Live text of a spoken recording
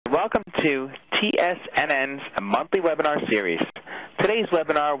welcome to TSNN's monthly webinar series. Today's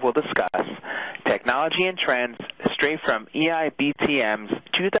webinar will discuss technology and trends straight from EIBTM's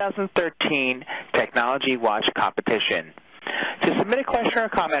 2013 Technology Watch competition. To submit a question or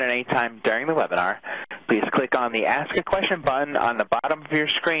comment at any time during the webinar, please click on the Ask a Question button on the bottom of your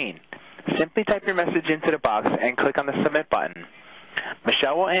screen. Simply type your message into the box and click on the Submit button.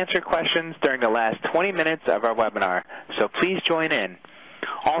 Michelle will answer questions during the last 20 minutes of our webinar, so please join in.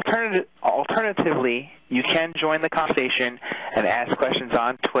 Alternatively, you can join the conversation and ask questions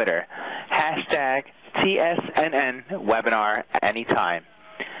on Twitter, #TSNNWebinar anytime.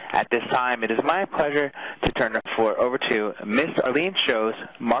 At this time, it is my pleasure to turn the floor over to Ms. Arlene Shows,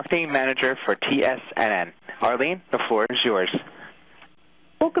 Marketing Manager for TSNN. Arlene, the floor is yours.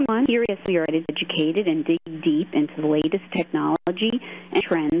 Welcome on. Here we are educated and dig deep into the latest technology and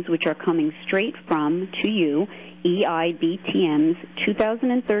trends which are coming straight from, to you, EIBTM's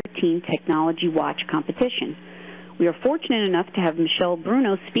 2013 Technology Watch competition. We are fortunate enough to have Michelle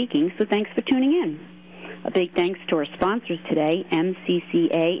Bruno speaking, so thanks for tuning in. A big thanks to our sponsors today,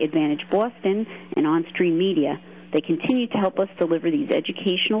 MCCA, Advantage Boston, and OnStream Media. They continue to help us deliver these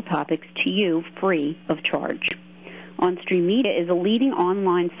educational topics to you free of charge. OnStream Media is a leading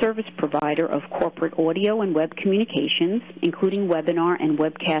online service provider of corporate audio and web communications, including webinar and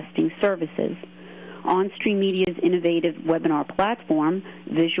webcasting services. OnStream Media's innovative webinar platform,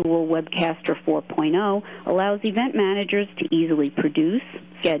 Visual Webcaster 4.0, allows event managers to easily produce,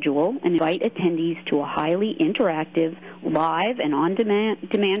 schedule, and invite attendees to a highly interactive, live, and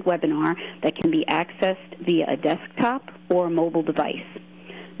on-demand webinar that can be accessed via a desktop or a mobile device.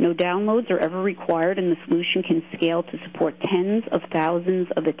 No downloads are ever required, and the solution can scale to support tens of thousands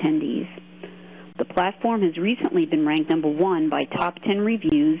of attendees. The platform has recently been ranked #1 by top 10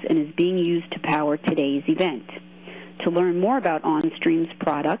 reviews and is being used to power today's event. To learn more about OnStream's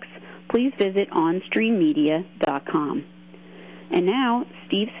products, please visit onstreammedia.com. And now,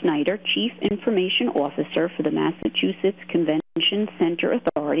 Steve Snyder, Chief Information Officer for the Massachusetts Convention Center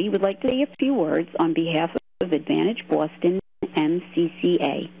Authority, would like to say a few words on behalf of Advantage Boston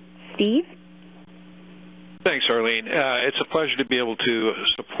MCCA. Steve? Thanks, Arlene. It's a pleasure to be able to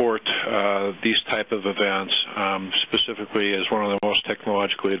support these type of events, specifically as one of the most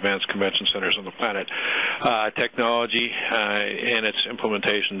technologically advanced convention centers on the planet. Technology and its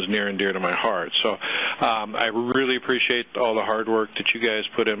implementation is near and dear to my heart. So I really appreciate all the hard work that you guys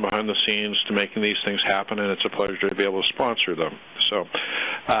put in behind the scenes to making these things happen, and it's a pleasure to be able to sponsor them. So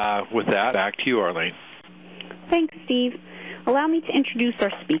with that, back to you, Arlene. Thanks, Steve. Allow me to introduce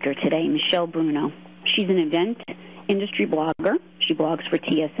our speaker today, Michelle Bruno. She's an event industry blogger. She blogs for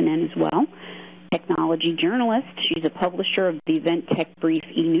TSNN as well. Technology journalist. She's a publisher of the Event Tech Brief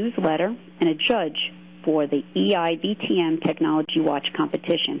e-newsletter and a judge for the EIBTM Technology Watch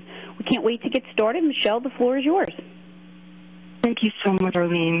competition. We can't wait to get started. Michelle, the floor is yours. Thank you so much,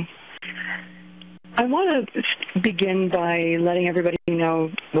 Arlene. I want to begin by letting everybody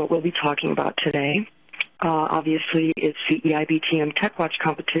know what we'll be talking about today. Obviously, it's the EIBTM Tech Watch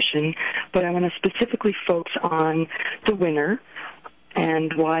competition, but I want to specifically focus on the winner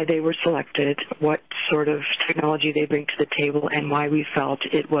and why they were selected, what sort of technology they bring to the table, and why we felt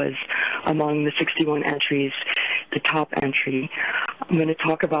it was among the 61 entries, the top entry. I'm going to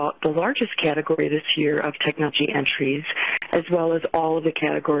talk about the largest category this year of technology entries, as well as all of the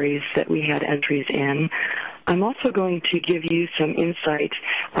categories that we had entries in. I'm also going to give you some insight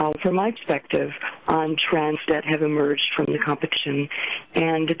from my perspective on trends that have emerged from the competition.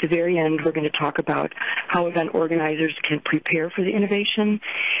 And at the very end, we're going to talk about how event organizers can prepare for the innovation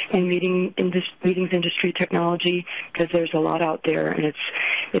in meetings industry technology, because there's a lot out there, and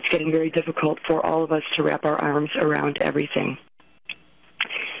it's getting very difficult for all of us to wrap our arms around everything.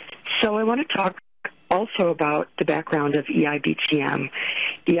 So I want to talk also about the background of EIBTM.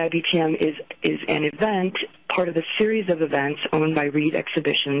 EIBTM is an event, part of a series of events owned by Reed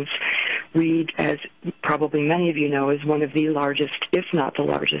Exhibitions. Reed, as probably many of you know, is one of the largest, if not the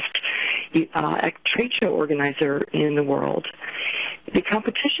largest, trade show organizer in the world. The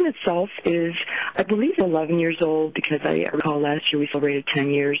competition itself is, I believe, 11 years old, because I recall last year we celebrated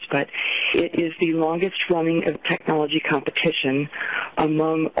 10 years, but it is the longest running of technology competition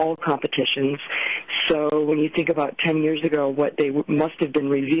among all competitions. So when you think about 10 years ago what they must have been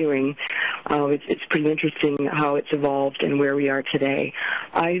reviewing, it's pretty interesting how it's evolved and where we are today.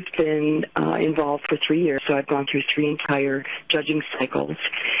 I've been involved for 3 years, so I've gone through 3 entire judging cycles.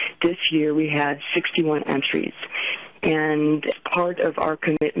 This year we had 61 entries. And as part of our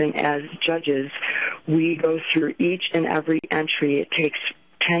commitment as judges, we go through each and every entry. It takes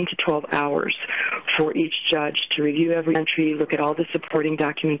 10 to 12 hours for each judge to review every entry, look at all the supporting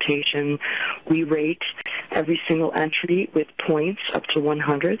documentation. We rate every single entry with points up to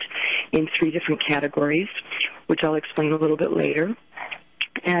 100 in 3 different categories, which I'll explain a little bit later.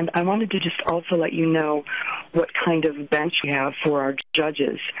 And I wanted to just also let you know what kind of bench we have for our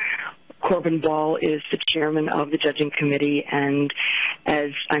judges. Corbin Ball is the chairman of the judging committee, and as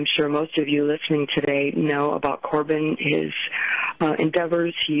I'm sure most of you listening today know about Corbin, his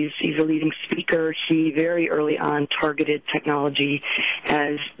endeavors, he's a leading speaker. He very early on targeted technology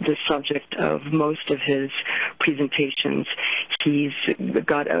as the subject of most of his presentations. He's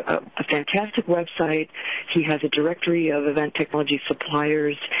got a fantastic website. He has a directory of event technology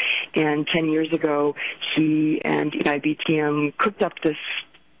suppliers, and 10 years ago, he and EIBTM cooked up this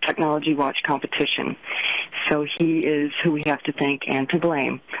Technology Watch competition. So he is who we have to thank and to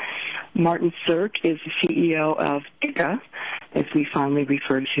blame. Martin Sirk is the CEO of ICA, as we fondly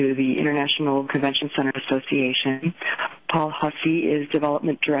refer to the International Convention Center Association. Paul Hussey is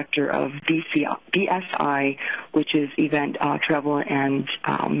Development Director of BSI, which is Event Travel and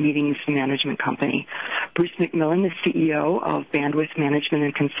Meetings Management Company. Bruce McMillan is CEO of Bandwidth Management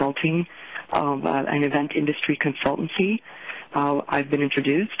and Consulting, an event industry consultancy. I've been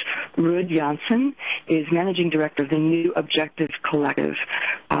introduced. Ruud Janssen is Managing Director of the New Objectives Collective.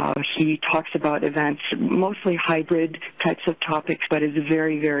 He talks about events, mostly hybrid types of topics, but is a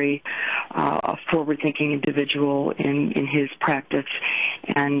very, very forward-thinking individual in his practice,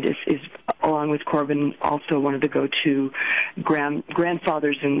 and is along with Corbin, also one of the go-to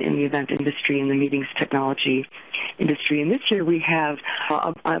grandfathers in the event industry and the meetings technology industry. And this year we have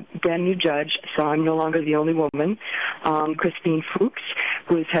a brand new judge, so I'm no longer the only woman, Christine Fuchs,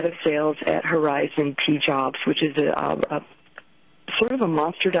 who is head of sales at Horizon T Jobs, which is a sort of a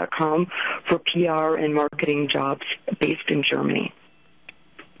monster.com for PR and marketing jobs based in Germany.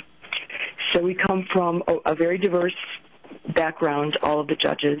 So we come from a very diverse background, all of the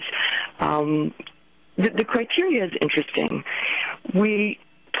judges. The criteria is interesting. We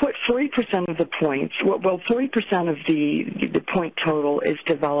put 40% of the points, well, 40% of the point total is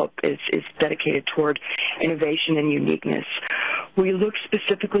dedicated toward innovation and uniqueness. We look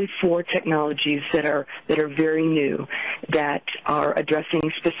specifically for technologies that are very new, that are addressing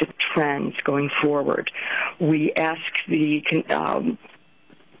specific trends going forward. We ask the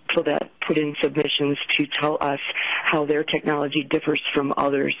people that put in submissions to tell us how their technology differs from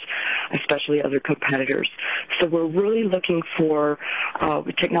others, especially other competitors. So we're really looking for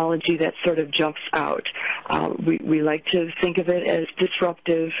technology that sort of jumps out. We like to think of it as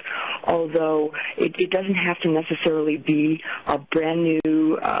disruptive, although it doesn't have to necessarily be a brand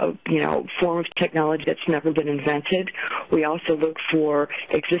new form of technology that's never been invented. We also look for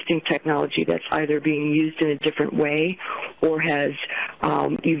existing technology that's either being used in a different way or has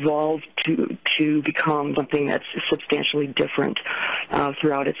evolved to become something that's substantially different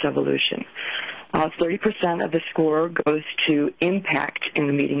throughout its evolution. 30% of the score goes to impact in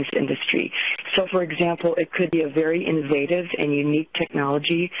the meetings industry. So, for example, it could be a very innovative and unique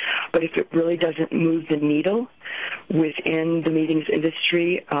technology, but if it really doesn't move the needle within the meetings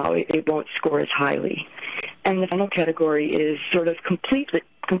industry, it won't score as highly. And the final category is sort of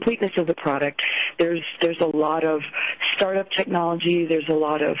completeness of the product. There's a lot of startup technology, there's a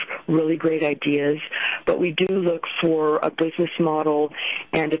lot of really great ideas, but we do look for a business model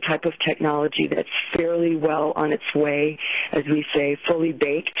and a type of technology that's fairly well on its way, as we say, fully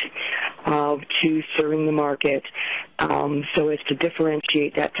baked to serving the market, so as to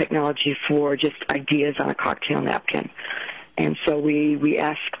differentiate that technology for just ideas on a cocktail napkin. And so we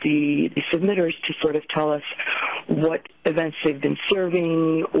ask the submitters to sort of tell us what events they've been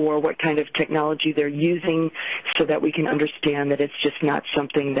serving or what kind of technology they're using so that we can understand that it's just not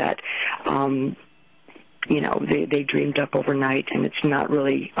something that, they dreamed up overnight and it's not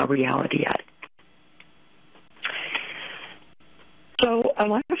really a reality yet. So I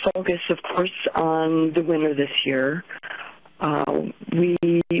want to focus, of course, on the winner this year. We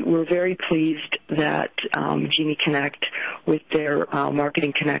were very pleased that Genie Connect, with their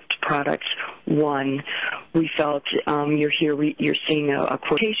Marketing Connect products, won. We felt you're seeing a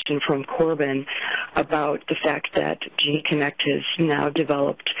quotation from Corbin about the fact that Genie Connect has now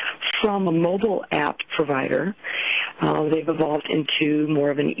developed from a mobile app provider. They've evolved into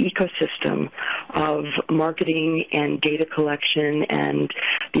more of an ecosystem of marketing and data collection and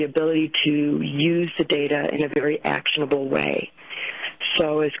the ability to use the data in a very actionable way.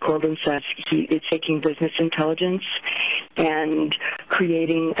 So as Corbin says, it's taking business intelligence and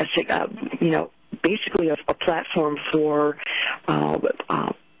creating basically a platform for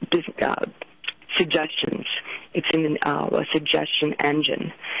suggestions It's in a suggestion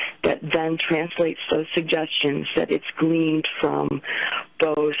engine that then translates those suggestions that it's gleaned from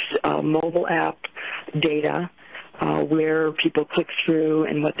both mobile app data, where people click through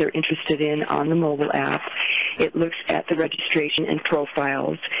and what they're interested in on the mobile app. It looks at the registration and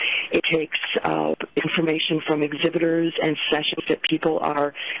profiles. It takes information from exhibitors and sessions that people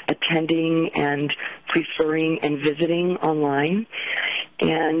are attending and preferring and visiting online.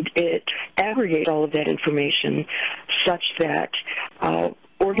 And it aggregates all of that information such that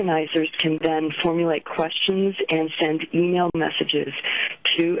organizers can then formulate questions and send email messages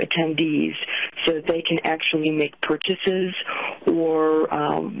to attendees so that they can actually make purchases or,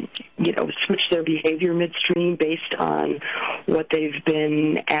 switch their behavior midstream based on what they've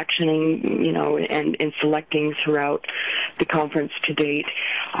been actioning, and selecting throughout the conference to date.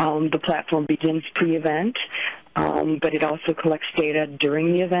 The platform begins pre-event. But it also collects data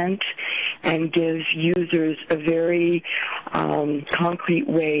during the event and gives users a very concrete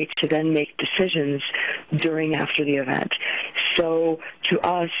way to then make decisions during after the event. So to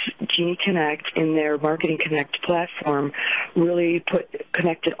us, Genie Connect in their Marketing Connect platform really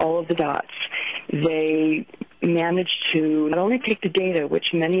connected all of the dots. They managed to not only take the data,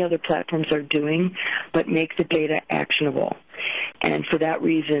 which many other platforms are doing, but make the data actionable. And for that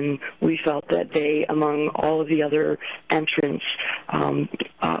reason, we felt that they, among all of the other entrants,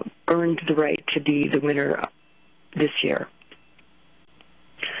 earned the right to be the winner this year.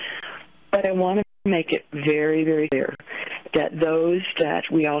 But I want to make it very, very clear that those that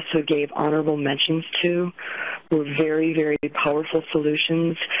we also gave honorable mentions to were very, very powerful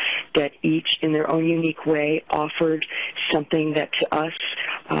solutions that each in their own unique way offered something that to us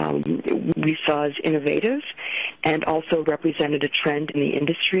we saw as innovative and also represented a trend in the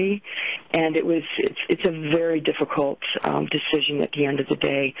industry. And it's a very difficult decision at the end of the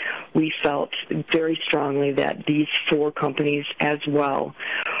day. We felt very strongly that these four companies as well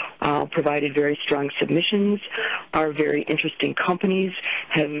provided very strong submissions, are very interesting companies,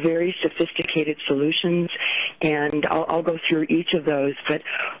 have very sophisticated solutions, and I'll go through each of those, but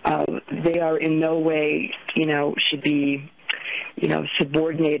they are in no way, should be,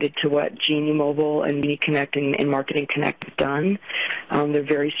 subordinated to what Genie Mobile and Genie Connect and Marketing Connect have done. They're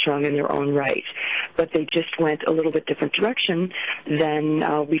very strong in their own right. But they just went a little bit different direction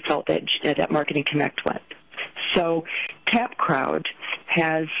than we felt that Marketing Connect went. So TapCrowd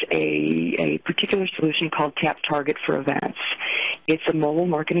has a particular solution called Tap Target for events. It's a mobile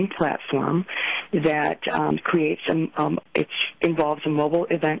marketing platform that involves a mobile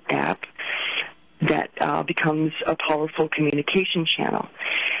event app that becomes a powerful communication channel.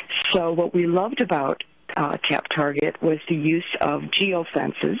 So what we loved about Tap Target was the use of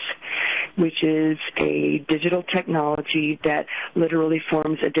geofences, which is a digital technology that literally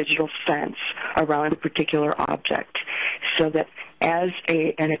forms a digital fence around a particular object, so that as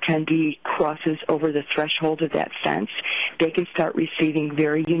an attendee crosses over the threshold of that fence, they can start receiving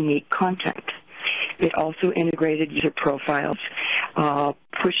very unique content. It also integrated user profiles,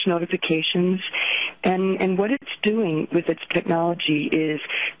 push notifications, and what it's doing with its technology is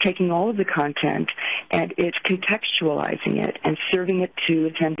taking all of the content and it's contextualizing it and serving it to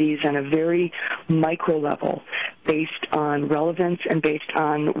attendees on a very micro level based on relevance and based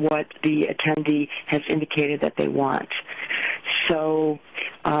on what the attendee has indicated that they want. So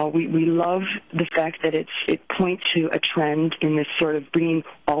we love the fact that it points to a trend in this sort of bringing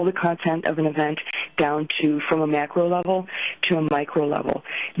all the content of an event down to from a macro level to a micro level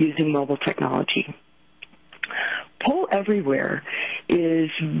using mobile technology. Poll Everywhere is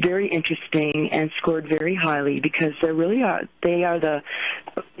very interesting and scored very highly because they are the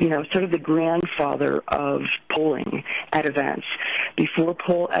sort of the grandfather of polling at events. Before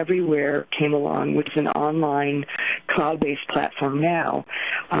Poll Everywhere came along, which is an online cloud-based platform now,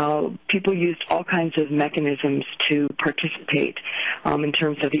 people used all kinds of mechanisms to participate in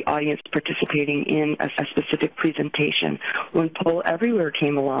terms of the audience participating in a specific presentation. When Poll Everywhere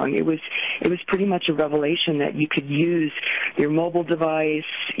came along, it was pretty much a revelation that you could use your mobile device.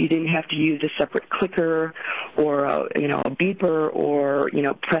 You didn't have to use a separate clicker or a beeper or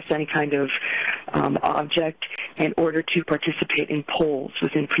press any kind of object in order to participate in polls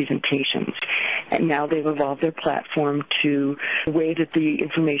within presentations. And now they've evolved their platform to the way that the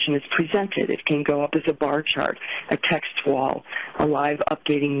information is presented. It can go up as a bar chart, a text wall, a live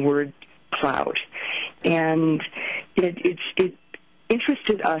updating word cloud. And it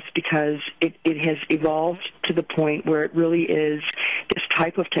interested us because it has evolved to the point where it really is this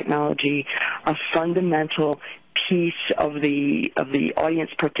type of technology, a fundamental piece of the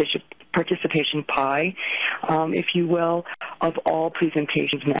audience participation pie, if you will, of all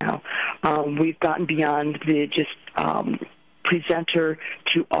presentations now. We've gotten beyond the just presenter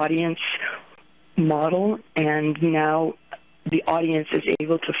to audience model, and now the audience is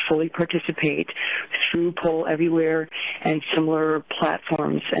able to fully participate through Poll Everywhere and similar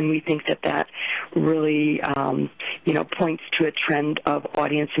platforms, and we think that that really, points to a trend of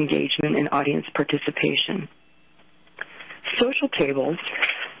audience engagement and audience participation. Social tables,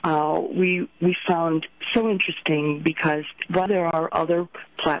 we found so interesting because while there are other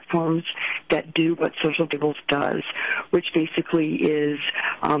platforms that do what Social Tables does, which basically is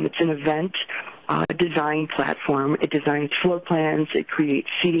it's an event design platform. It designs floor plans, it creates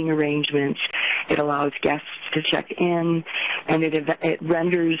seating arrangements, it allows guests to check in, and it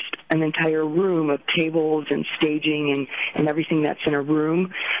renders an entire room of tables and staging and everything that's in a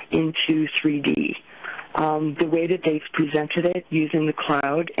room into 3D. The way that they've presented it using the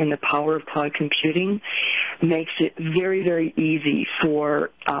cloud and the power of cloud computing makes it very, very easy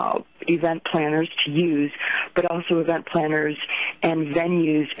for event planners to use, but also event planners and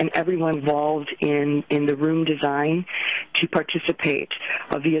venues and everyone involved in the room design to participate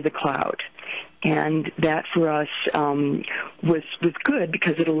via the cloud. And that for us was good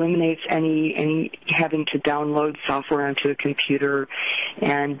because it eliminates any having to download software onto a computer,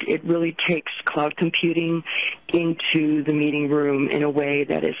 and it really takes cloud computing into the meeting room in a way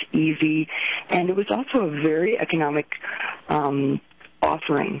that is easy. And it was also a very economic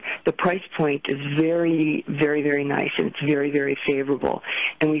offering. The price point is very, very, very nice, and it's very, very favorable.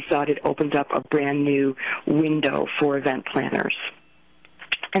 And we thought it opened up a brand new window for event planners.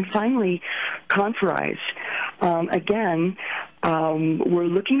 And finally, Conferize. Again, we're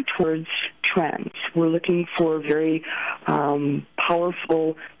looking towards trends. We're looking for very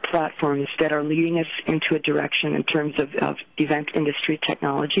powerful platforms that are leading us into a direction in terms of event industry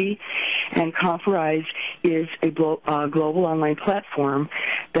technology. And Conferize is a global online platform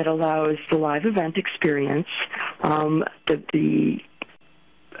that allows the live event experience, the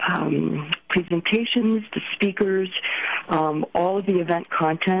presentations, the speakers, all of the event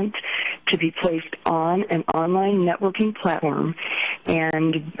content to be placed on an online networking platform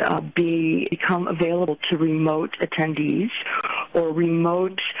and become available to remote attendees or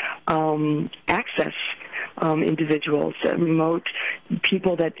remote access individuals, remote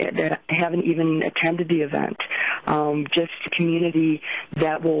people that haven't even attended the event, just a community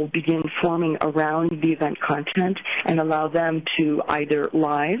that will begin forming around the event content and allow them to either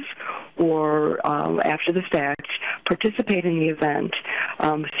live or after the fact participate in the event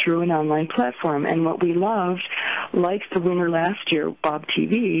through an online platform. And what we loved, like the winner last year, Bob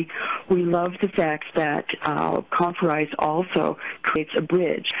TV, we loved the fact that Conferize also creates a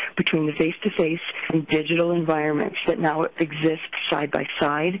bridge between the face-to-face and digital environments that now exist side by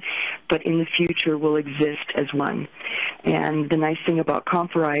side, but in the future will exist as one. And the nice thing about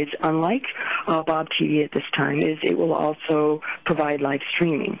Conferize, unlike Bob TV at this time, is it will also provide live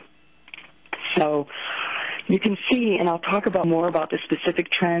streaming. So you can see, and I'll talk about more about the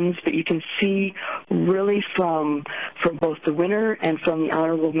specific trends, but you can see really from both the winner and from the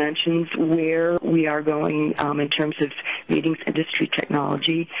honorable mentions where we are going in terms of meetings industry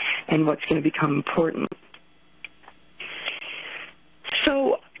technology and what's going to become important.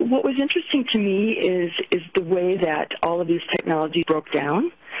 So what was interesting to me is the way that all of these technologies broke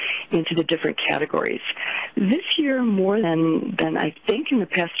down into the different categories. This year, more than I think in the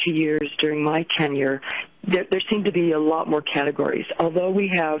past few years during my tenure, there seem to be a lot more categories. Although we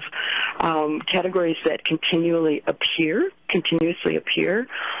have categories that continuously appear,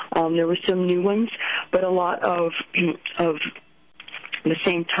 there were some new ones, but a lot of the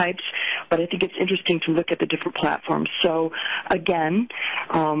same types, but I think it's interesting to look at the different platforms. So again,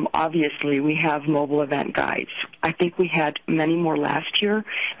 obviously we have mobile event guides. I think we had many more last year,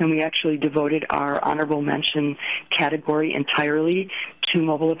 and we actually devoted our honorable mention category entirely to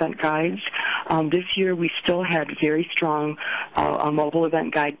mobile event guides. This year we still had very strong mobile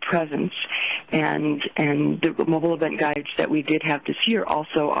event guide presence, and the mobile event guides that we did have this year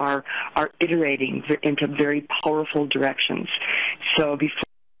also are iterating into very powerful directions. So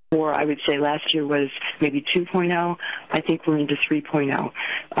before, I would say last year was maybe 2.0. I think we're into 3.0.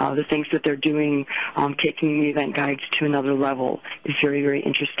 The things that they're doing, taking the event guides to another level is very, very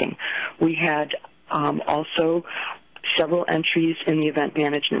interesting. We had also several entries in the event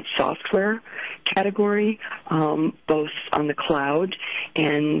management software category, both on the cloud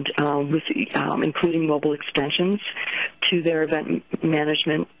and with including mobile extensions to their event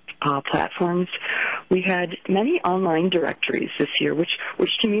management platforms. We had many online directories this year, which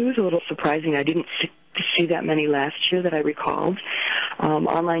to me was a little surprising. I didn't see that many last year that I recalled.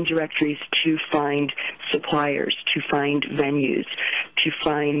 Online directories to find suppliers, to find venues, to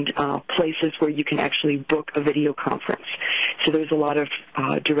find places where you can actually book a video conference. So there's a lot of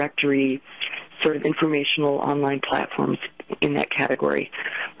directory sort of informational online platforms in that category.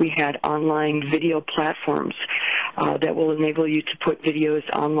 We had online video platforms that will enable you to put videos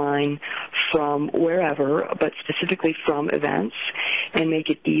online from wherever, but specifically from events, and make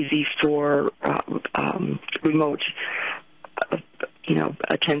it easy for remote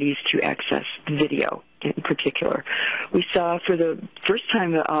attendees to access video in particular. We saw for the first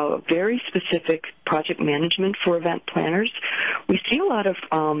time a very specific project management for event planners. We see a lot of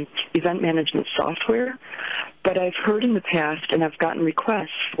event management software, but I've heard in the past, and I've gotten requests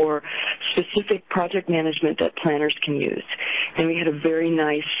for specific project management that planners can use. And we had a very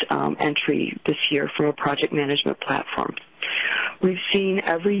nice entry this year from a project management platform. We've seen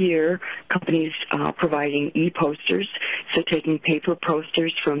every year companies providing e-posters, so taking paper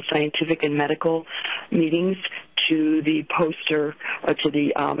posters from scientific and medical meetings to the poster, to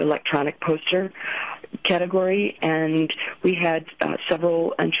the electronic poster category, and we had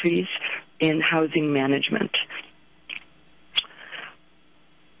several entries in housing management.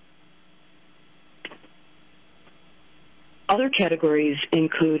 Other categories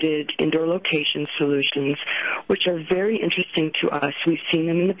included indoor location solutions, which are very interesting to us. We've seen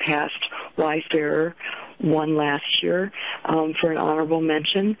them in the past. Wayfarer won last year for an honorable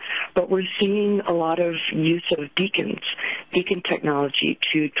mention, but we're seeing a lot of use of beacon technology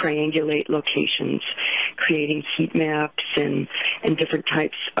to triangulate locations, creating heat maps and different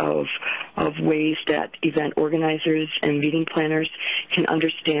types of ways that event organizers and meeting planners can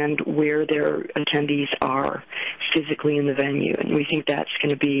understand where their attendees are physically in the venue. And we think that's going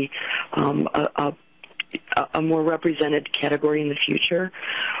to be a more represented category in the future.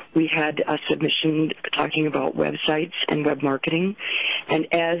 We had a submission talking about websites and web marketing, and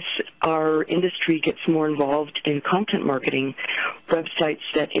as our industry gets more involved in content marketing, websites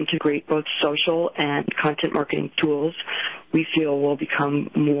that integrate both social and content marketing tools, we feel will become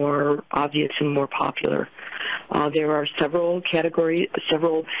more obvious and more popular. There are several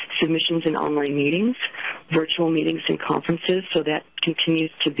submissions in online meetings, virtual meetings and conferences, so that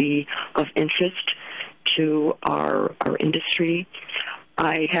continues to be of interest to our industry.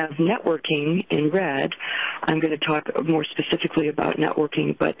 I have networking in red. I'm going to talk more specifically about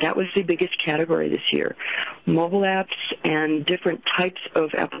networking, but that was the biggest category this year. Mobile apps and different types of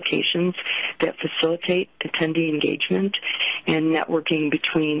applications that facilitate attendee engagement and networking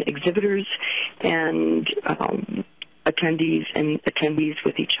between exhibitors and attendees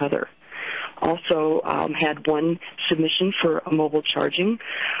with each other. Also had one submission for a mobile charging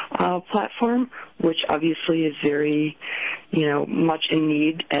platform, which obviously is very, much in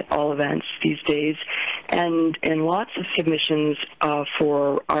need at all events these days, and lots of submissions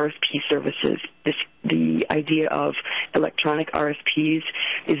for RFP services. The idea of electronic RFPs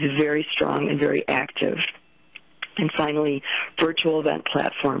is very strong and very active. And finally, virtual event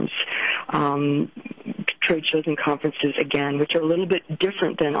platforms, trade shows and conferences, again, which are a little bit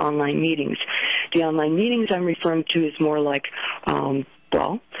different than online meetings. The online meetings I'm referring to is more like,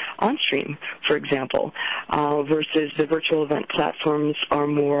 on-stream, for example, versus the virtual event platforms are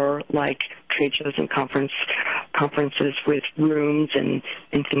more like trade shows and conferences with rooms and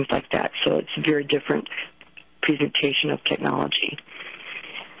things like that. So it's a very different presentation of technology.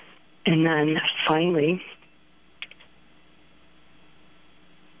 And then finally,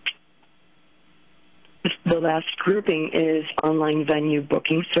 the last grouping is online venue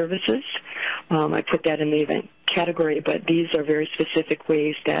booking services. I put that in the event category, but these are very specific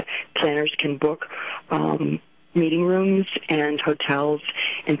ways that planners can book meeting rooms and hotels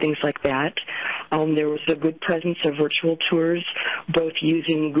and things like that. There was a good presence of virtual tours, both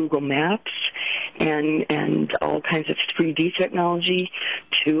using Google Maps and all kinds of 3D technology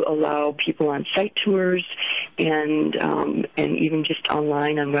to allow people on site tours and even just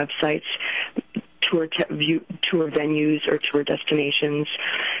online on websites tour venues or tour destinations.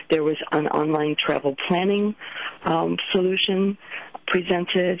 There was an online travel planning solution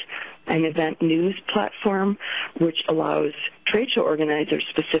presented, an event news platform, which allows trade show organizers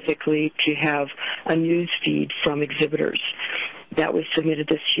specifically to have a news feed from exhibitors. That was submitted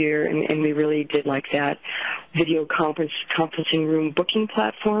this year, and we really did like that. Video conferencing room booking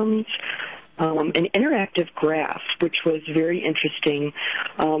platforms, an interactive graph, which was very interesting.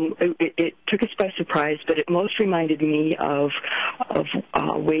 It took us by surprise, but it most reminded me of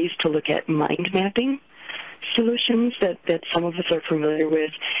ways to look at mind mapping. solutions that some of us are familiar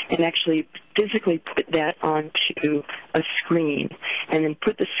with and actually physically put that onto a screen and then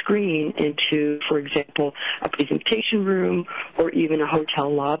put the screen into, for example, a presentation room or even a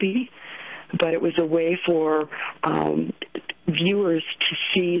hotel lobby. But it was a way for viewers to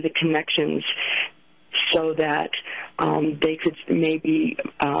see the connections so that they could maybe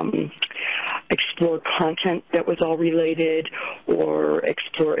explore content that was all related or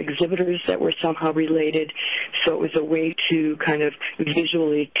explore exhibitors that were somehow related. So it was a way to kind of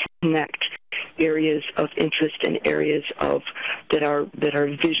visually connect areas of interest and areas of that are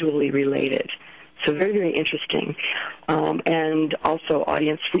visually related. So very, very interesting. And also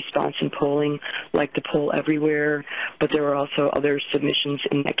audience response and polling, like the Poll Everywhere, but there were also other submissions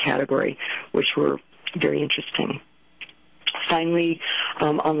in that category, which were very interesting. Finally,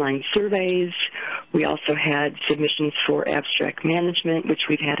 online surveys. We also had submissions for abstract management, which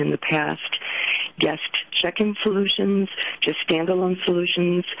we've had in the past, guest check-in solutions, just standalone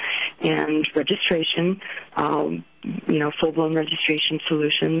solutions, and registration, full-blown registration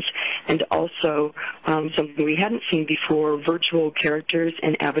solutions, and also something we hadn't seen before, virtual characters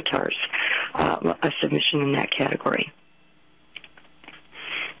and avatars, a submission in that category.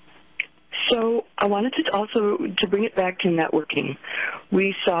 So I wanted to also to bring it back to networking.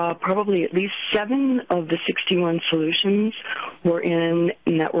 We saw probably at least 7 of the 61 solutions were in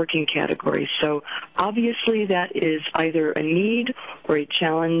networking categories. So obviously that is either a need or a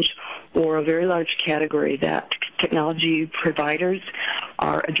challenge or a very large category that technology providers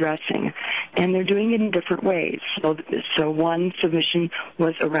are addressing. And they're doing it in different ways. So one submission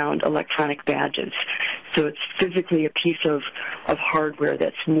was around electronic badges. So it's physically a piece of hardware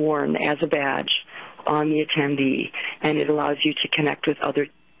that's worn as a badge on the attendee, and it allows you to connect with other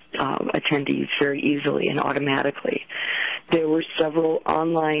attendees very easily and automatically. There were several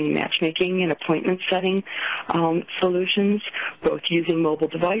online matchmaking and appointment setting solutions, both using mobile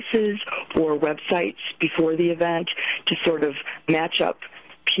devices or websites before the event to sort of match up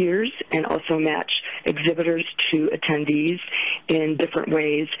peers and also match exhibitors to attendees in different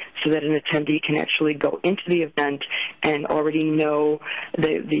ways so that an attendee can actually go into the event and already know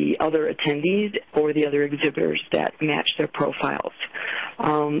the other attendees or the other exhibitors that match their profiles.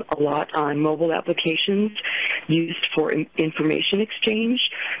 A lot on mobile applications used for information exchange,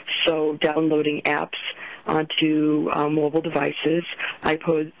 so downloading apps onto mobile devices,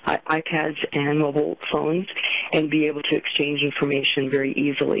 iPads and mobile phones, and be able to exchange information very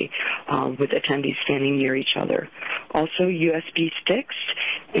easily with attendees standing near each other. Also USB sticks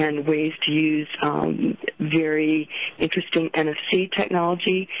and ways to use very interesting NFC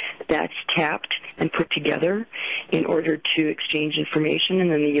technology that's tapped and put together in order to exchange information,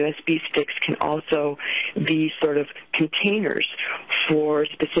 and then the USB sticks can also be sort of containers for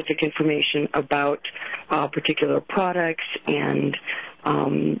specific information about particular products and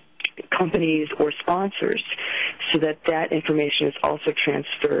companies or sponsors, so that information is also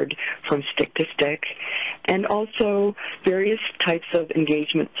transferred from stick to stick. And also various types of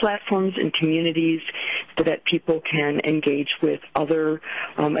engagement platforms and communities so that people can engage with other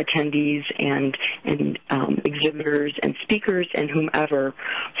attendees and exhibitors and speakers and whomever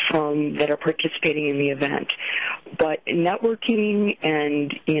that are participating in the event. But networking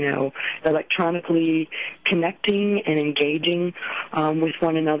and, electronically connecting and engaging with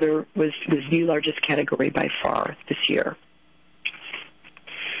one another was the largest category by far this year.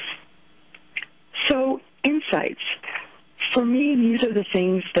 So, insights. For me, these are the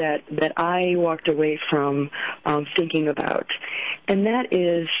things that I walked away from thinking about, and that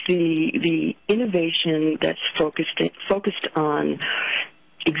is the innovation that's focused on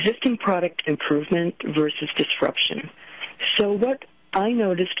existing product improvement versus disruption. So what I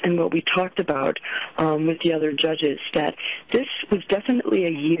noticed and what we talked about with the other judges, that this was definitely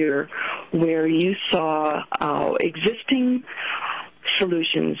a year where you saw existing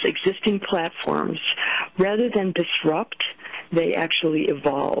solutions, existing platforms, rather than disrupt, they actually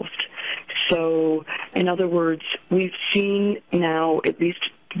evolved. So, in other words, we've seen now, at least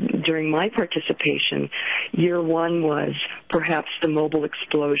during my participation, year 1 was perhaps the mobile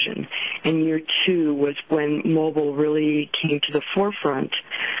explosion, and year 2 was when mobile really came to the forefront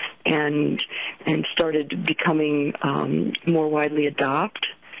and started becoming more widely adopted.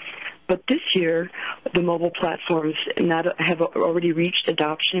 But this year, the mobile platforms have already reached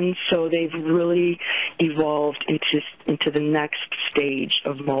adoption, so they've really evolved into the next stage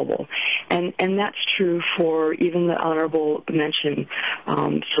of mobile. And that's true for even the honorable mention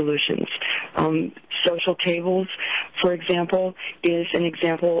solutions. Social tables, for example, is an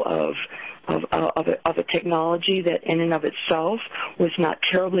example of a technology that in and of itself was not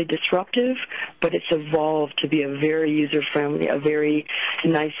terribly disruptive, but it's evolved to be a very user-friendly, a very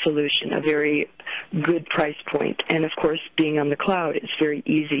nice solution, a very good price point. And, of course, being on the cloud, it's very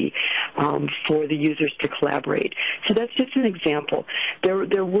easy for the users to collaborate. So that's just an example.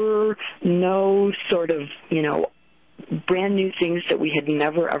 There were no sort of, brand new things that we had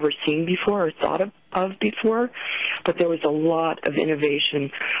never ever seen before or thought of before, but there was a lot of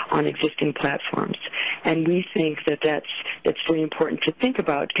innovation on existing platforms. And we think that that's very important to think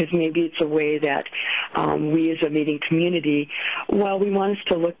about, because maybe it's a way that we as a meeting community, while we want us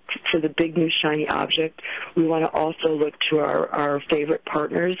to look for the big new shiny object, we want to also look to our favorite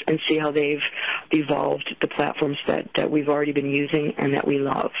partners and see how they've evolved the platforms that we've already been using and that we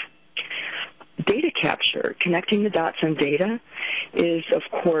love. Data capture, connecting the dots on data, is, of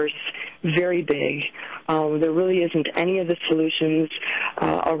course, very big. There really isn't any of the solutions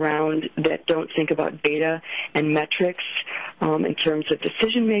around that don't think about data and metrics in terms of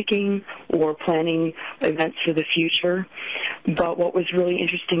decision-making or planning events for the future. But what was really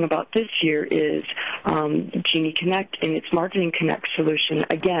interesting about this year is Genie Connect and its Marketing Connect solution,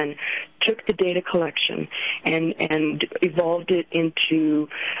 again, took the data collection and evolved it into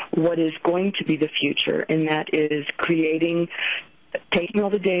what is going to be the future, and that is taking all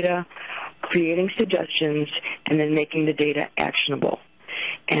the data, creating suggestions, and then making the data actionable.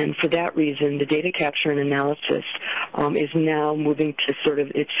 And for that reason, the data capture and analysis is now moving to sort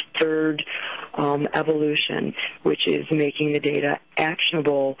of its third evolution, which is making the data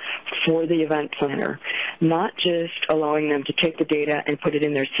actionable for the event planner, not just allowing them to take the data and put it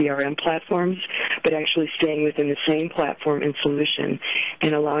in their CRM platforms, but actually staying within the same platform and solution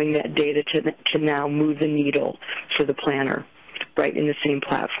and allowing that data to now move the needle for the planner right in the same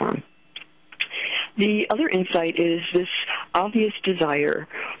platform. The other insight is this obvious desire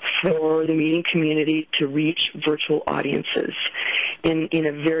for the meeting community to reach virtual audiences in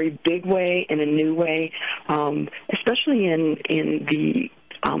a very big way, in a new way, especially in the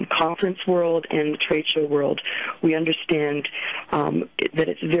conference world and the trade show world. We understand that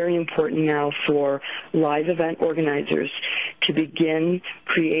it's very important now for live event organizers to begin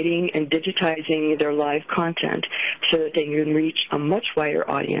creating and digitizing their live content so that they can reach a much wider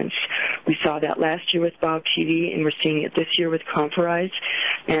audience. We saw that last year with Bob TV, and we're seeing it this year with Conferize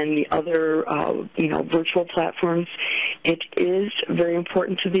and the other virtual platforms. It is very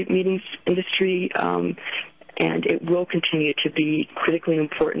important to the meetings industry, and it will continue to be critically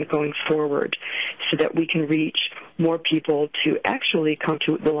important going forward so that we can reach more people to actually come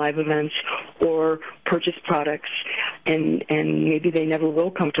to the live events or purchase products, and maybe they never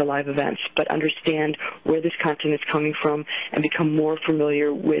will come to live events, but understand where this content is coming from and become more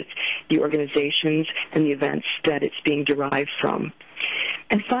familiar with the organizations and the events that it's being derived from.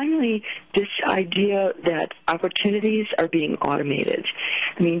 And finally, this idea that opportunities are being automated.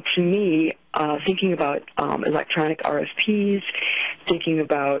 I mean, to me, thinking about electronic RFPs, thinking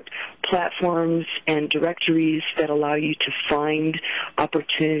about platforms and directories that allow you to find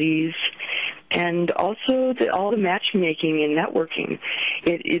opportunities, and also all the matchmaking and networking.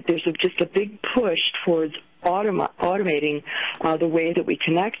 There's just a big push towards automating the way that we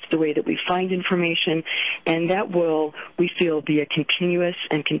connect, the way that we find information, and that will, we feel, be a continuous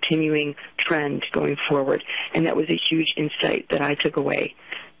and continuing trend going forward. And that was a huge insight that I took away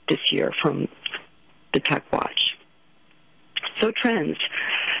this year from the Tech Watch. So trends.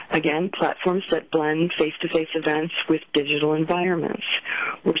 Again, platforms that blend face-to-face events with digital environments.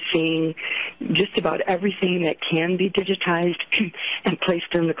 We're seeing just about everything that can be digitized and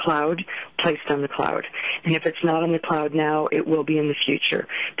placed in the cloud, placed on the cloud. And if it's not on the cloud now, it will be in the future,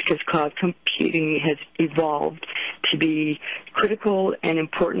 because cloud computing has evolved to be critical and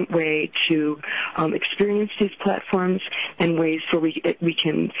important way to experience these platforms and ways where we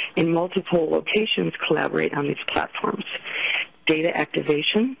can, in multiple locations, collaborate on these platforms. Data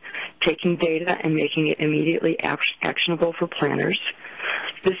activation, taking data and making it immediately actionable for planners.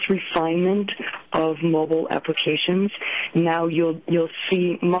 This refinement of mobile applications, now you'll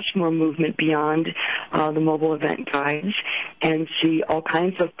see much more movement beyond the mobile event guides and see all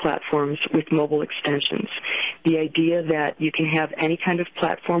kinds of platforms with mobile extensions. The idea that you can have any kind of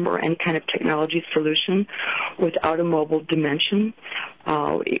platform or any kind of technology solution without a mobile dimension,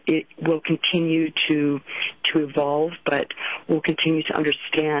 it will continue to evolve, but we'll continue to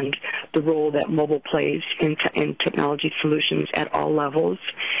understand the role that mobile plays in technology solutions at all levels.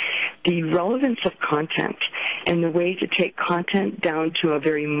 The relevance of content and the way to take content down to a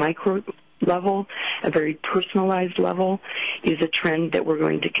very micro level, a very personalized level, is a trend that we're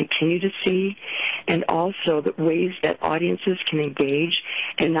going to continue to see, and also the ways that audiences can engage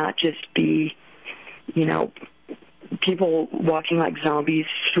and not just be, people walking like zombies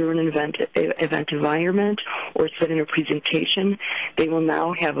through an event environment or sit in a presentation. They will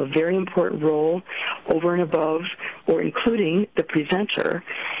now have a very important role over and above or including the presenter,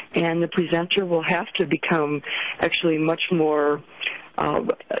 and the presenter will have to become actually much more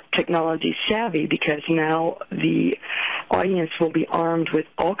technology savvy, because now the audience will be armed with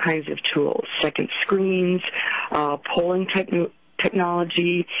all kinds of tools, second screens, polling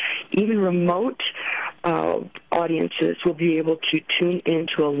technology, even remote audiences will be able to tune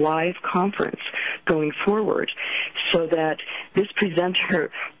into a live conference going forward, so that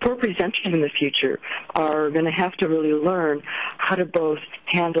poor presenters in the future are going to have to really learn how to both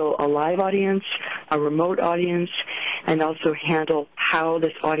handle a live audience, a remote audience, and also handle how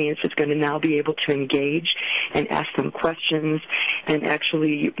this audience is going to now be able to engage and ask them questions and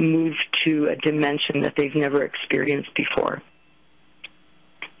actually move to a dimension that they've never experienced before.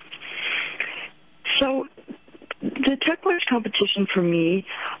 So the TechPlanners competition for me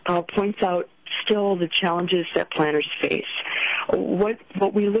points out still the challenges that planners face.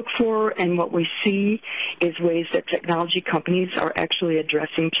 What we look for and what we see is ways that technology companies are actually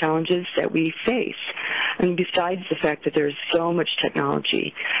addressing challenges that we face. And besides the fact that there's so much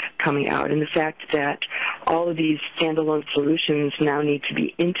technology coming out and the fact that all of these standalone solutions now need to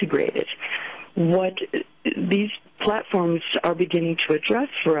be integrated, what these platforms are beginning to address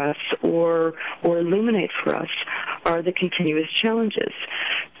for us or illuminate for us are the continuous challenges.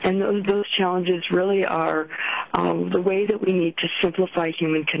 And those challenges really are the way that we need to simplify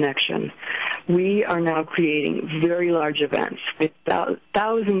human connection. We are now creating very large events with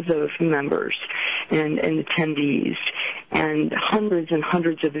thousands of members and attendees and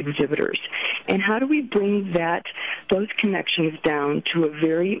hundreds of exhibitors. And how do we bring those connections down to a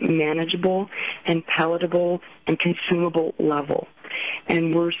very manageable and palatable and consumable level?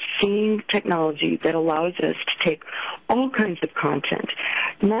 And we're seeing technology that allows us to take all kinds of content,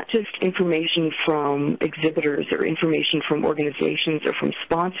 not just information from exhibitors or information from organizations or from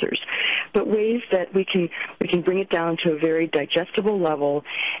sponsors, but ways that we can bring it down to a very digestible level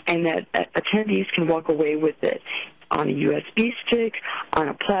and that attendees can walk away with it on a USB stick, on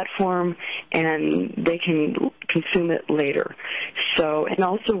a platform, and they can consume it later. So, and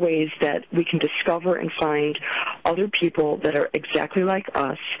also ways that we can discover and find other people that are exactly like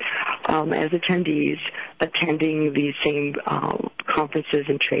us as attendees attending these same conferences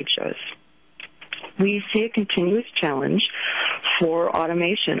and trade shows. We see a continuous challenge for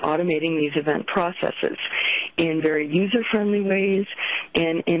automating these event processes in very user-friendly ways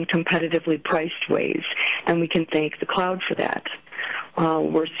and in competitively priced ways, and we can thank the cloud for that.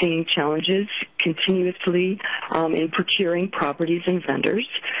 We're seeing challenges continuously in procuring properties and vendors.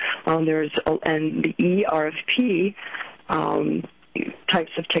 And the ERFP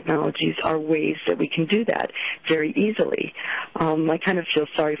types of technologies are ways that we can do that very easily. I kind of feel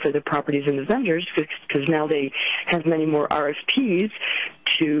sorry for the properties and the vendors because now they have many more RFPs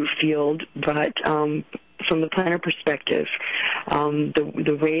to field, but from the planner perspective,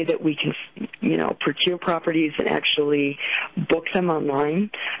 the way that we can, procure properties and actually book them online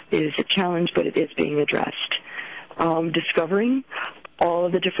is a challenge, but it is being addressed. Discovering all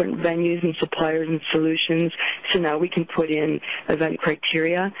of the different venues and suppliers and solutions, so now we can put in event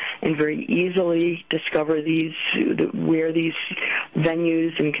criteria and very easily discover where these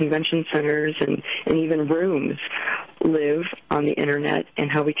venues and convention centers and even rooms live on the internet and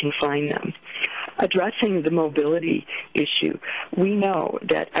how we can find them. Addressing the mobility issue, we know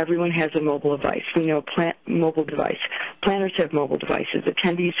that everyone has a mobile device. We know mobile device. Planners have mobile devices.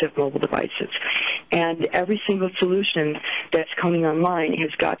 Attendees have mobile devices. And every single solution that's coming online has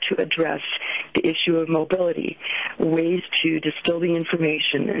got to address the issue of mobility, ways to distill the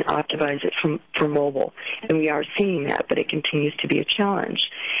information and optimize it for mobile. And we are seeing that, but it continues to be a challenge.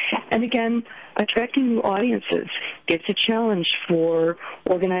 And again, attracting new audiences, it's a challenge for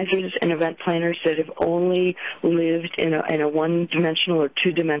organizers and event planners that have only lived in a one-dimensional or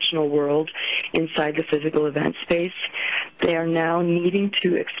two-dimensional world inside the physical event space. They are now needing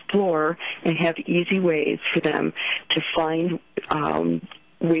to explore and have easy ways for them to find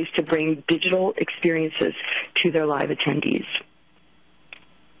ways to bring digital experiences to their live attendees.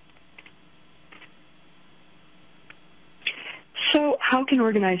 So how can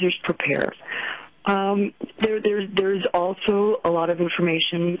organizers prepare? There's also a lot of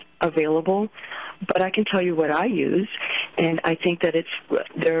information available, but I can tell you what I use, and I think that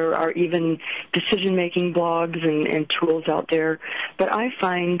there are even decision-making blogs and tools out there, but I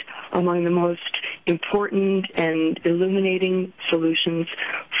find among the most important and illuminating solutions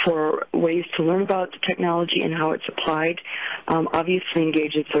for ways to learn about the technology and how it's applied, obviously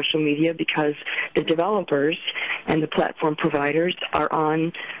engage in social media, because the developers and the platform providers are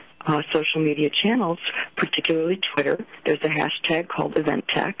on social media channels, particularly Twitter. There's a hashtag called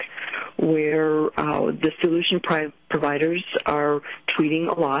EventTech, where the solution providers are tweeting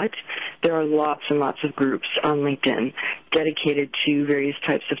a lot. There are lots and lots of groups on LinkedIn dedicated to various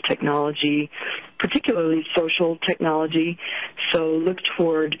types of technology, particularly social technology. So look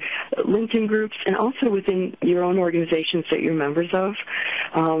toward LinkedIn groups, and also within your own organizations that you're members of.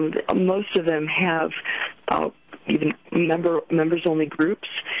 Most of them have even members-only groups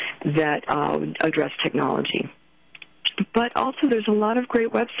that address technology. But also there's a lot of great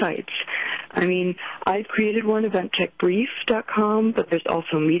websites. I mean, I've created one, eventtechbrief.com, but there's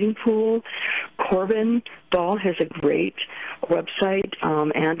also Meetingpool. Corbin Ball has a great website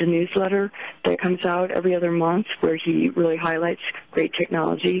and a newsletter that comes out every other month where he really highlights great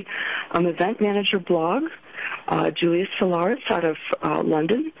technology. Event Manager blog, Julius Solaris out of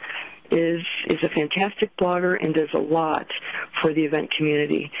London, is a fantastic blogger and does a lot for the event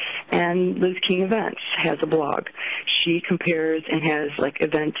community. And Liz King Events has a blog. She compares and has like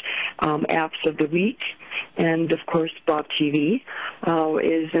event apps of the week. And of course, Bob TV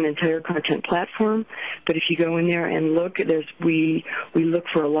is an entire content platform. But if you go in there and look, we look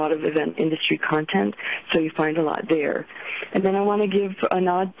for a lot of event industry content, so you find a lot there. And then I want to give a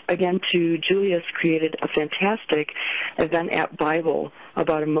nod again to Julius created a fantastic event app Bible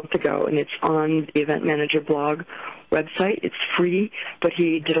about a month ago, and it's on the Event Manager blog website. It's free, but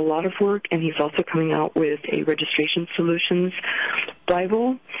he did a lot of work, and he's also coming out with a registration solutions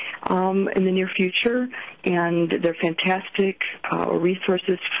Bible in the near future, and they're fantastic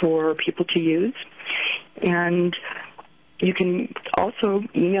resources for people to use. And you can also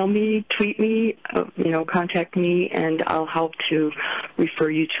email me, tweet me, contact me, and I'll help to refer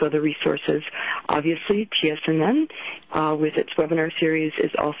you to other resources. Obviously, TSNN with its webinar series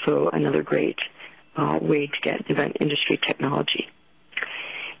is also another great way to get event industry technology.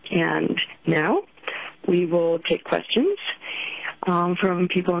 And now we will take questions from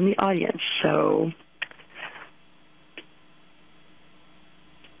people in the audience. So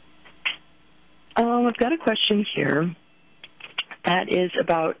I've got a question here that is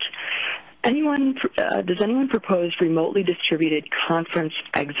about does anyone propose remotely distributed conference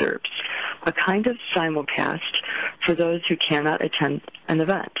excerpts, a kind of simulcast for those who cannot attend an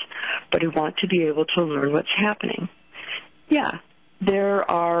event, but who want to be able to learn what's happening? Yeah, there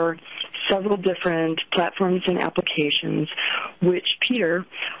are several different platforms and applications, which, Peter,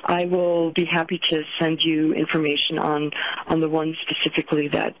 I will be happy to send you information on the one specifically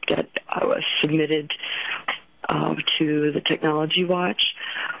that was submitted to the Technology Watch.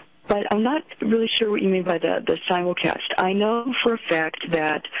 But I'm not really sure what you mean by the simulcast. I know for a fact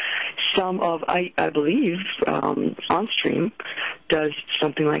that some of, I believe, OnStream does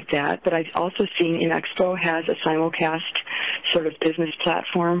something like that, but I've also seen InExpo has a simulcast sort of business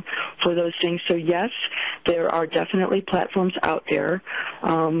platform for those things. So yes, there are definitely platforms out there.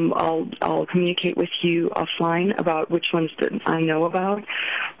 I'll communicate with you offline about which ones that I know about,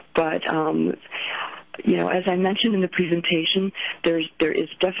 but as I mentioned in the presentation, there is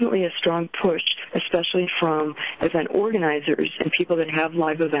definitely a strong push, especially from event organizers and people that have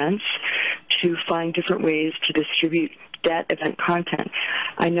live events, to find different ways to distribute that event content.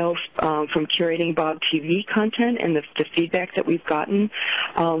 I know from curating Bob TV content and the feedback that we've gotten,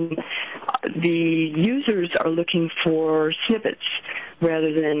 the users are looking for snippets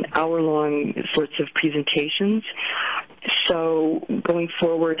rather than hour-long sorts of presentations. So going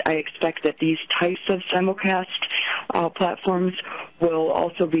forward, I expect that these types of simulcast platforms will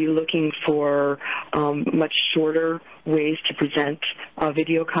also be looking for much shorter ways to present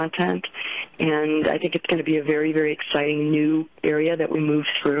video content. And I think it's going to be a very, very exciting new area that we move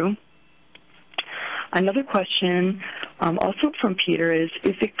through. Another question also from Peter is,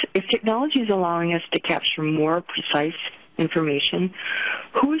 if technology is allowing us to capture more precise information,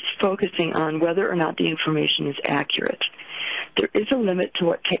 who is focusing on whether or not the information is accurate? There is a limit to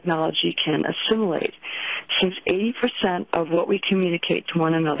what technology can assimilate, since 80% of what we communicate to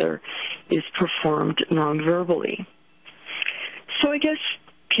one another is performed nonverbally. So I guess,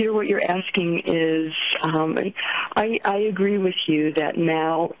 Peter, what you're asking is, I agree with you that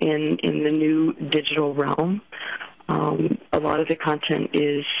now in the new digital realm, a lot of the content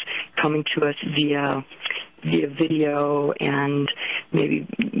is coming to us via video and maybe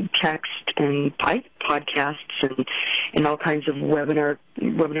text and podcasts and all kinds of webinar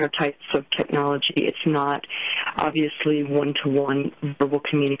types of technology. It's not obviously one-to-one verbal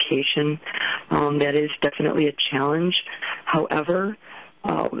communication. That is definitely a challenge. However,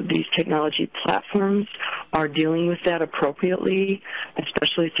 these technology platforms are dealing with that appropriately,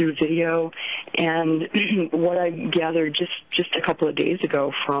 especially through video. And what I gathered just a couple of days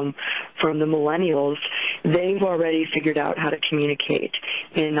ago from the millennials, they've already figured out how to communicate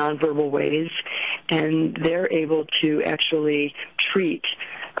in nonverbal ways, and they're able to actually treat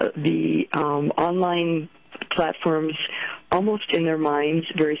the online platforms almost in their minds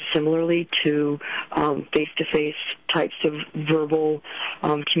very similarly to face-to-face types of verbal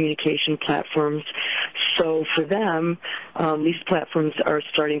communication platforms. So for them, these platforms are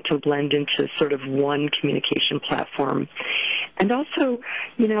starting to blend into sort of one communication platform. And also,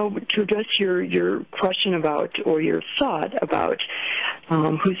 to address your question about, or your thought about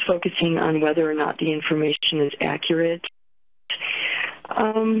who's focusing on whether or not the information is accurate,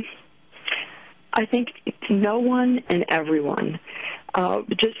 I think no one and everyone.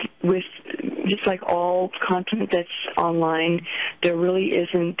 Just like all content that's online, there really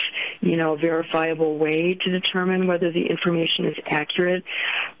isn't, a verifiable way to determine whether the information is accurate.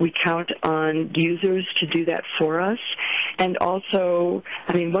 We count on users to do that for us. And also,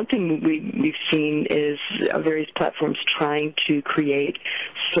 one thing we've seen is various platforms trying to create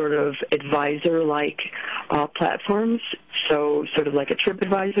sort of advisor-like platforms, so sort of like a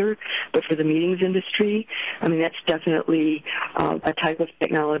TripAdvisor, but for the meetings industry. That's definitely a type of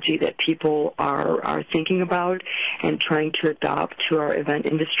technology that people are thinking about and trying to adopt to our event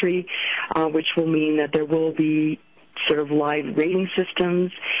industry, which will mean that there will be sort of live rating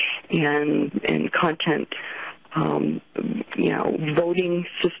systems and content voting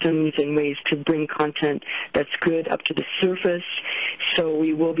systems and ways to bring content that's good up to the surface. So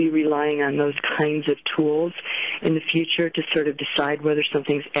we will be relying on those kinds of tools in the future to sort of decide whether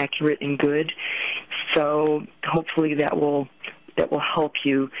something's accurate and good. So hopefully that will help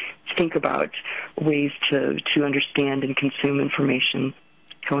you think about ways to understand and consume information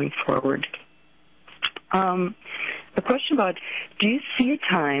going forward. A question about, do you see a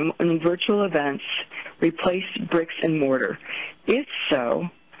time when virtual events replace bricks and mortar? If so,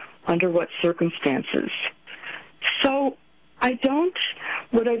 under what circumstances? So I don't.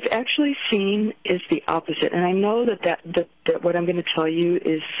 What I've actually seen is the opposite, and I know that what I'm going to tell you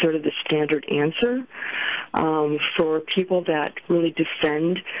is sort of the standard answer for people that really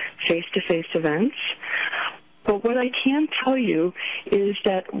defend face-to-face events. But what I can tell you is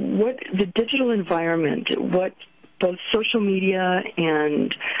that what the digital environment, what both social media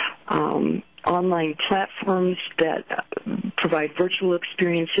and online platforms that provide virtual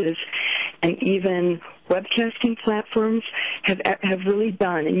experiences and even webcasting platforms have really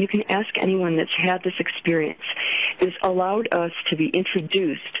done, and you can ask anyone that's had this experience, is allowed us to be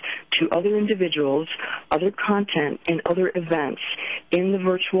introduced to other individuals, other content, and other events in the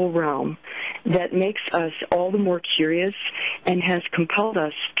virtual realm that makes us all the more curious and has compelled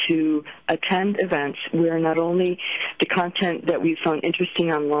us to attend events where not only the content that we found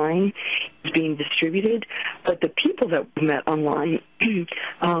interesting online is being distributed, but the people that we met online,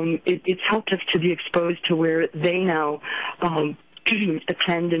 it's helped us to be exposed to where they now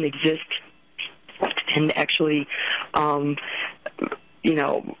attend and exist and actually are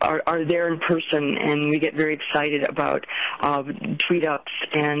there in person, and we get very excited about tweet-ups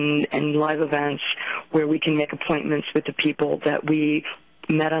and live events where we can make appointments with the people that we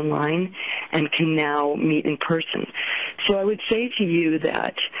met online and can now meet in person. So I would say to you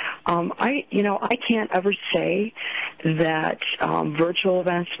that I can't ever say that virtual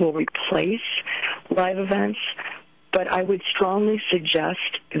events will replace live events, but I would strongly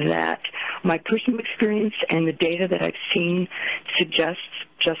suggest that my personal experience and the data that I've seen suggests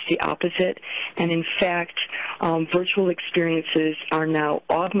just the opposite. And in fact, virtual experiences are now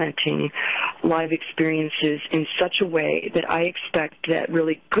augmenting live experiences in such a way that I expect that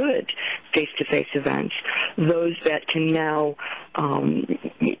really good face-to-face events, those that can now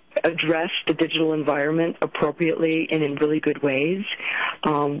address the digital environment appropriately and in really good ways,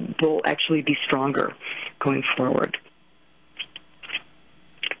 will actually be stronger going forward.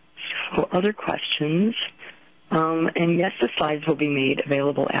 So other questions? And yes, the slides will be made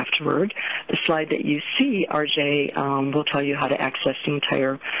available afterward. The slide that you see, RJ, will tell you how to access the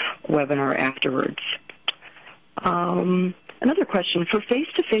entire webinar afterwards. Another question, for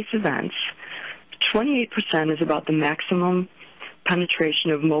face-to-face events, 28% is about the maximum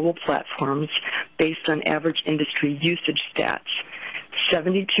penetration of mobile platforms based on average industry usage stats.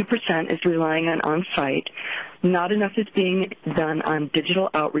 72% is relying on on-site. Not enough is being done on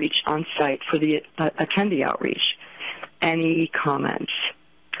digital outreach on-site for the attendee outreach. Any comments?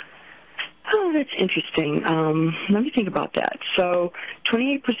 Oh, that's interesting. Let me think about that. So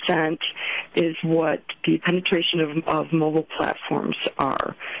 28% is what the penetration of mobile platforms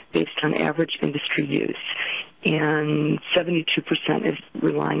are based on average industry use, and 72% is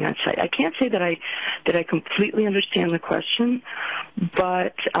relying on site. I can't say that I completely understand the question,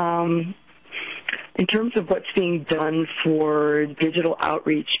 but in terms of what's being done for digital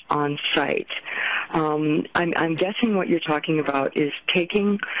outreach on site, I'm guessing what you're talking about is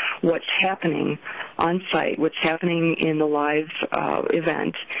taking what's happening on site, what's happening in the live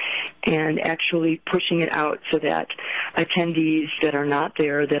event, and actually pushing it out so that attendees that are not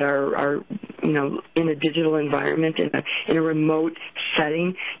there, that are in a digital environment, in a remote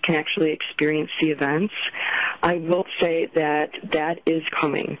setting, can actually experience the events. I will say that is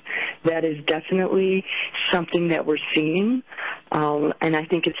coming. That is definitely something that we're seeing, and I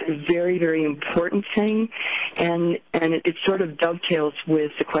think it's a very, very important thing, and it sort of dovetails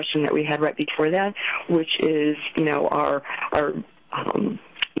with the question that we had right before that, which is, our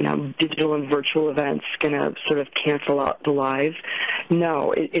digital and virtual events going to sort of cancel out the live?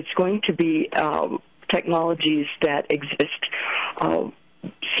 No, it's going to be technologies that exist so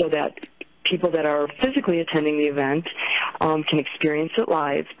that people that are physically attending the event can experience it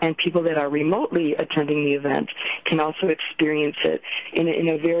live, and people that are remotely attending the event can also experience it in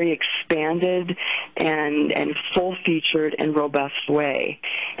a very expanded and full-featured and robust way.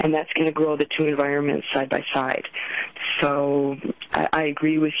 And that's going to grow the two environments side by side. So I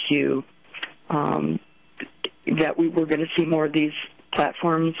agree with you that we're going to see more of these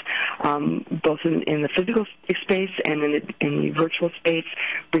platforms, both in the physical space and in the virtual space,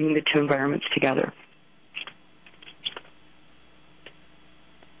 bringing the two environments together.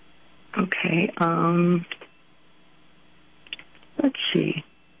 Okay, let's see.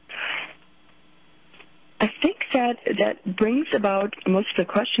 I think that brings about most of the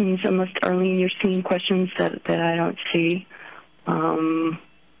questions, unless, Arlene, you're seeing questions that I don't see.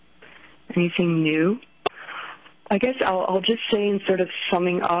 Anything new? I guess I'll just say, in sort of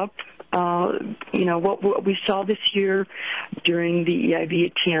summing up, what we saw this year during the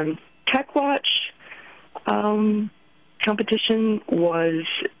EIBTM Tech Watch competition was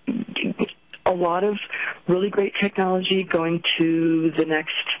a lot of really great technology going to the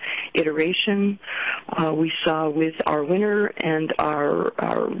next iteration. We saw with our winner and our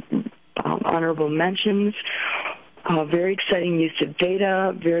honorable mentions, very exciting use of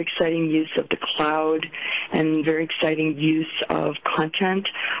data, very exciting use of the cloud, and very exciting use of content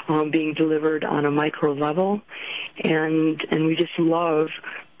being delivered on a micro level. And we just love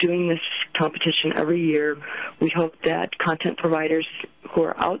doing this competition every year. We hope that content providers who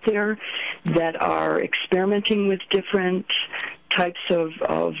are out there that are experimenting with different types of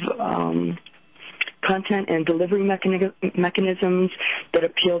content and delivery mechanisms that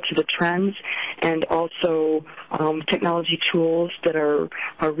appeal to the trends, and also technology tools that are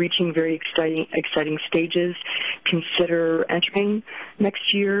reaching very exciting stages, consider entering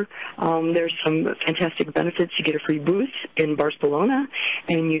next year. There's some fantastic benefits. You get a free booth in Barcelona,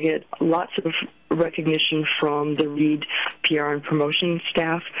 and you get lots of recognition from the READ PR and promotion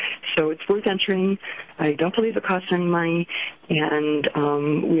staff. So it's worth entering. I don't believe it costs any money, and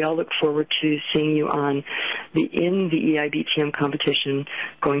we all look forward to seeing you in the EIBTM competition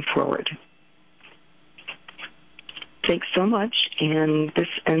going forward. Thanks so much, and this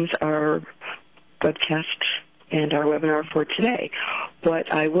ends our webcast and our webinar for today.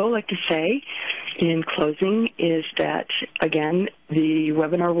 What I will like to say in closing is that, again, the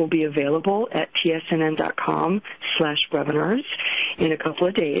webinar will be available at tsnn.com/webinars in a couple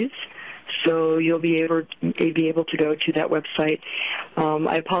of days. So you'll be able to go to that website.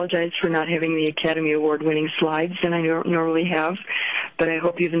 I apologize for not having the Academy Award-winning slides that I normally have, but I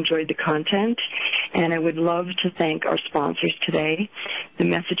hope you've enjoyed the content. And I would love to thank our sponsors today, the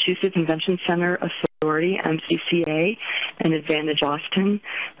Massachusetts Invention Center Authority, MCCA, and Advantage Austin,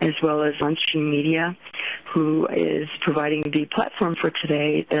 as well as OnStream Media, who is providing the platform for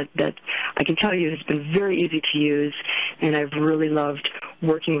today that I can tell you has been very easy to use, and I've really loved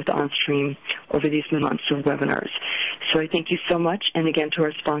working with OnStream over these months of webinars. So I thank you so much, and again to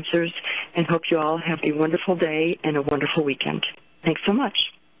our sponsors, and hope you all have a wonderful day and a wonderful weekend. Thanks so much.